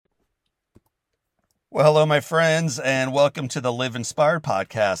Well, hello, my friends, and welcome to the Live Inspired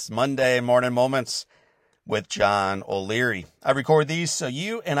podcast, Monday Morning Moments with John O'Leary. I record these so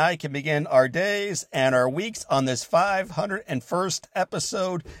you and I can begin our days and our weeks on this 501st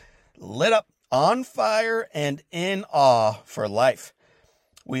episode, lit up, on fire, and in awe for life.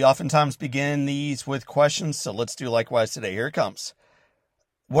 We oftentimes begin these with questions, so let's do likewise today. Here it comes.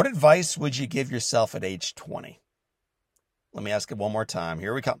 What advice would you give yourself at age 20? Let me ask it one more time.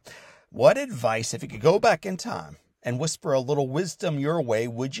 Here we come. What advice, if you could go back in time and whisper a little wisdom your way,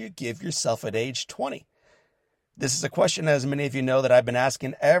 would you give yourself at age 20? This is a question, as many of you know, that I've been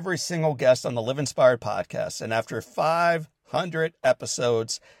asking every single guest on the Live Inspired podcast. And after 500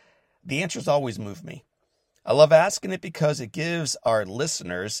 episodes, the answers always move me. I love asking it because it gives our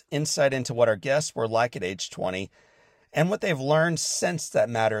listeners insight into what our guests were like at age 20 and what they've learned since that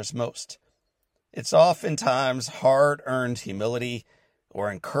matters most. It's oftentimes hard-earned humility or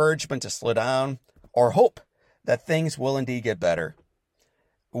encouragement to slow down, or hope that things will indeed get better.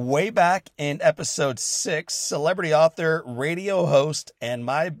 Way back in episode 6, celebrity author, radio host, and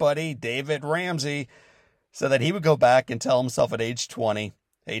my buddy David Ramsey said that he would go back and tell himself at age 20,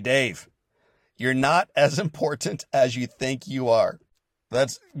 "Hey Dave, you're not as important as you think you are."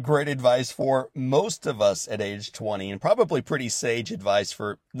 That's great advice for most of us at age 20, and probably pretty sage advice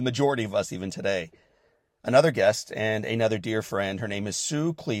for the majority of us even today. Another guest and another dear friend, her name is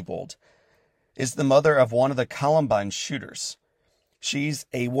Sue Klebold, is the mother of one of the Columbine shooters. She's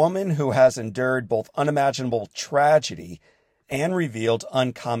a woman who has endured both unimaginable tragedy and revealed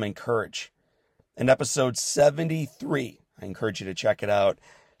uncommon courage. In episode 73, I encourage you to check it out,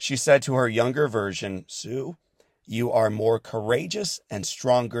 she said to her younger version, "Sue, you are more courageous and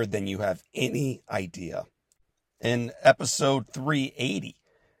stronger than you have any idea." In episode 380,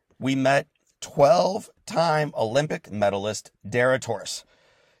 we met 12-time Olympic medalist Dara Torres.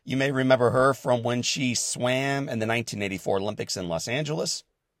 You may remember her from when she swam in the 1984 Olympics in Los Angeles,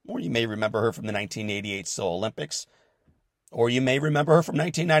 or you may remember her from the 1988 Seoul Olympics, or you may remember her from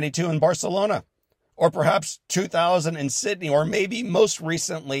 1992 in Barcelona, or perhaps 2000 in Sydney, or maybe most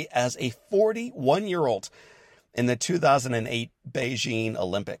recently as a 41-year-old in the 2008 Beijing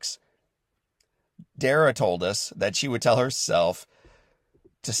Olympics. Dara told us that she would tell herself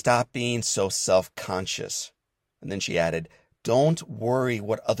to stop being so self-conscious. And then she added, "Don't worry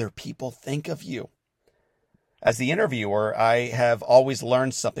what other people think of you." As the interviewer, I have always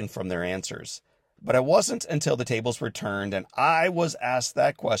learned something from their answers. But it wasn't until the tables were turned and I was asked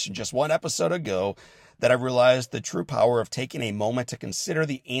that question just one episode ago that I realized the true power of taking a moment to consider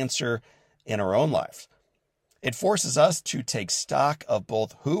the answer in our own lives. It forces us to take stock of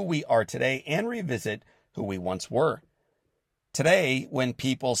both who we are today and revisit who we once were. Today, when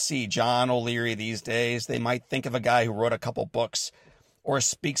people see John O'Leary these days, they might think of a guy who wrote a couple books or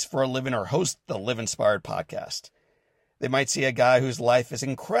speaks for a living or hosts the Live Inspired podcast. They might see a guy whose life is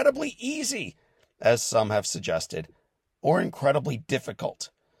incredibly easy, as some have suggested, or incredibly difficult,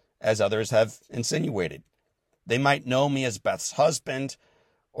 as others have insinuated. They might know me as Beth's husband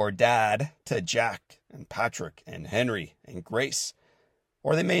or dad to Jack and Patrick and Henry and Grace.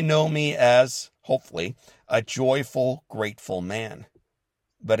 Or they may know me as, hopefully, a joyful, grateful man.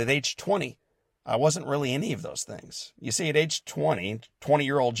 But at age 20, I wasn't really any of those things. You see, at age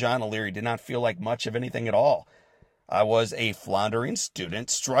 20-year-old John O'Leary did not feel like much of anything at all. I was a floundering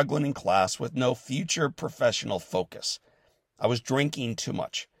student, struggling in class with no future professional focus. I was drinking too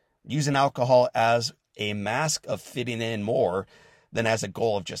much, using alcohol as a mask of fitting in more than as a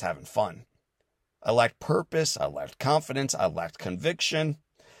goal of just having fun. I lacked purpose, I lacked confidence, I lacked conviction,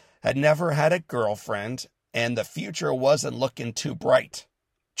 had never had a girlfriend, and the future wasn't looking too bright.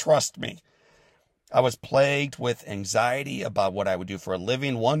 Trust me. I was plagued with anxiety about what I would do for a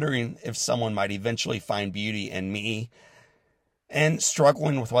living, wondering if someone might eventually find beauty in me, and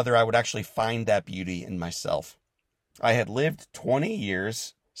struggling with whether I would actually find that beauty in myself. I had lived 20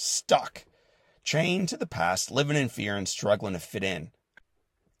 years stuck, chained to the past, living in fear and struggling to fit in.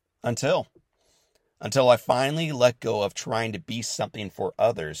 Until I finally let go of trying to be something for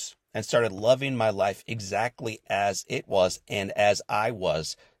others and started loving my life exactly as it was and as I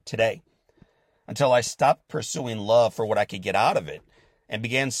was today. Until I stopped pursuing love for what I could get out of it and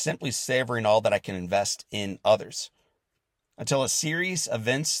began simply savoring all that I can invest in others. Until a series of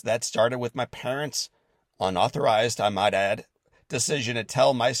events that started with my parents' unauthorized, I might add, decision to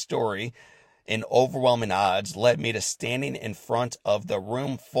tell my story in overwhelming odds led me to standing in front of the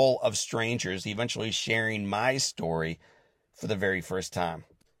room full of strangers, eventually sharing my story for the very first time.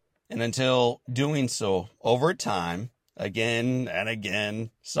 And until doing so over time, again and again,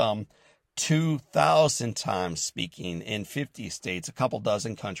 some 2,000 times speaking in 50 states, a couple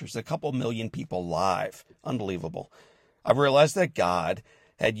dozen countries, a couple million people live. Unbelievable. I realized that God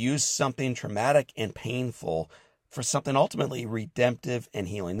had used something traumatic and painful for something ultimately redemptive and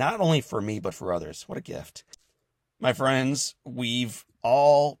healing, not only for me, but for others. What a gift. My friends, we've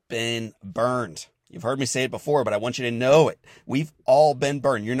all been burned. You've heard me say it before, but I want you to know it. We've all been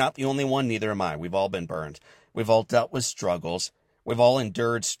burned. You're not the only one, neither am I. We've all been burned. We've all dealt with struggles. We've all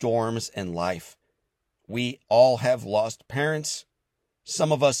endured storms in life. We all have lost parents.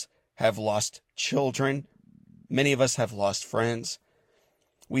 Some of us have lost children. Many of us have lost friends.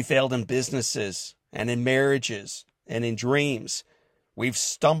 We failed in businesses and in marriages and in dreams. We've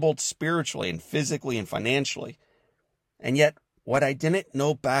stumbled spiritually and physically and financially. And yet, what I didn't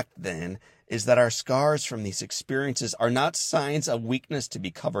know back then is that our scars from these experiences are not signs of weakness to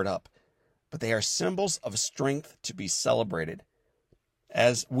be covered up, but they are symbols of strength to be celebrated.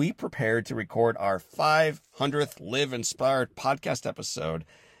 As we prepared to record our 500th Live Inspired podcast episode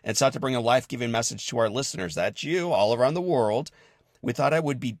and sought to bring a life-giving message to our listeners, that's you, all around the world, we thought it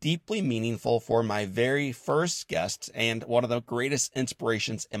would be deeply meaningful for my very first guest and one of the greatest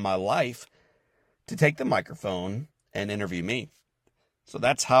inspirations in my life to take the microphone and interview me. So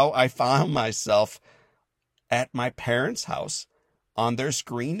that's how I found myself at my parents' house on their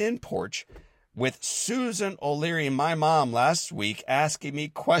screened-in porch with Susan O'Leary, my mom, last week asking me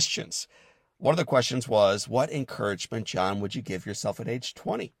questions. One of the questions was, what encouragement, John, would you give yourself at age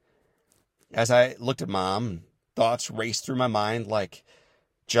 20? As I looked at Mom, thoughts raced through my mind like,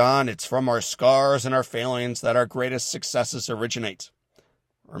 John, it's from our scars and our failings that our greatest successes originate.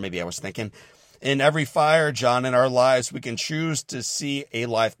 Or maybe I was thinking, in every fire, John, in our lives, we can choose to see a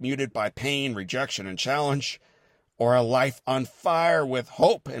life muted by pain, rejection, and challenge, or a life on fire with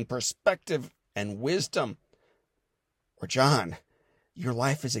hope and perspective and wisdom. Or John, your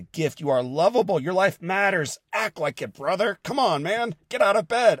life is a gift. You are lovable. Your life matters. Act like it, brother. Come on, man. Get out of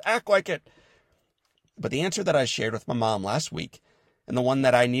bed. Act like it. But the answer that I shared with my mom last week, and the one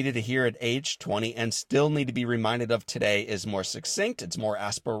that I needed to hear at age 20 and still need to be reminded of today, is more succinct. It's more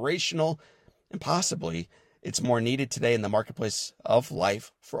aspirational. And possibly it's more needed today in the marketplace of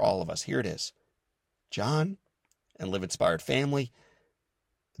life for all of us. Here it is. John and Live Inspired family,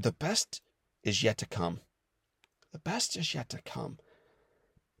 the best is yet to come. The best is yet to come.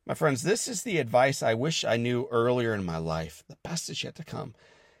 My friends, this is the advice I wish I knew earlier in my life. The best is yet to come.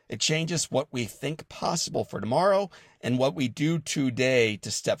 It changes what we think possible for tomorrow and what we do today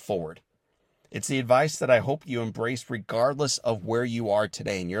to step forward. It's the advice that I hope you embrace regardless of where you are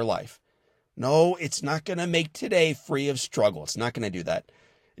today in your life. No, it's not going to make today free of struggle. It's not going to do that.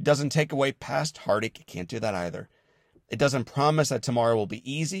 It doesn't take away past heartache. It can't do that either. It doesn't promise that tomorrow will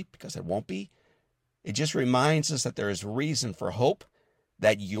be easy, because it won't be. It just reminds us that there is reason for hope,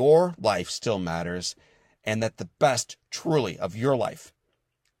 that your life still matters, and that the best, truly, of your life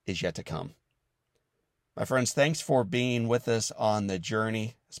is yet to come. My friends, thanks for being with us on the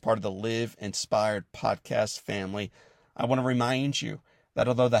journey as part of the Live Inspired podcast family. I want to remind you that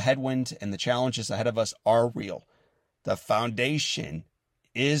although the headwind and the challenges ahead of us are real, the foundation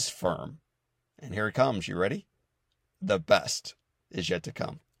is firm. And here it comes. You ready? The best is yet to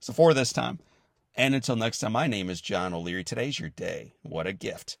come. So for this time, and until next time, my name is John O'Leary. Today's your day. What a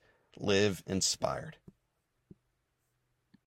gift. Live inspired.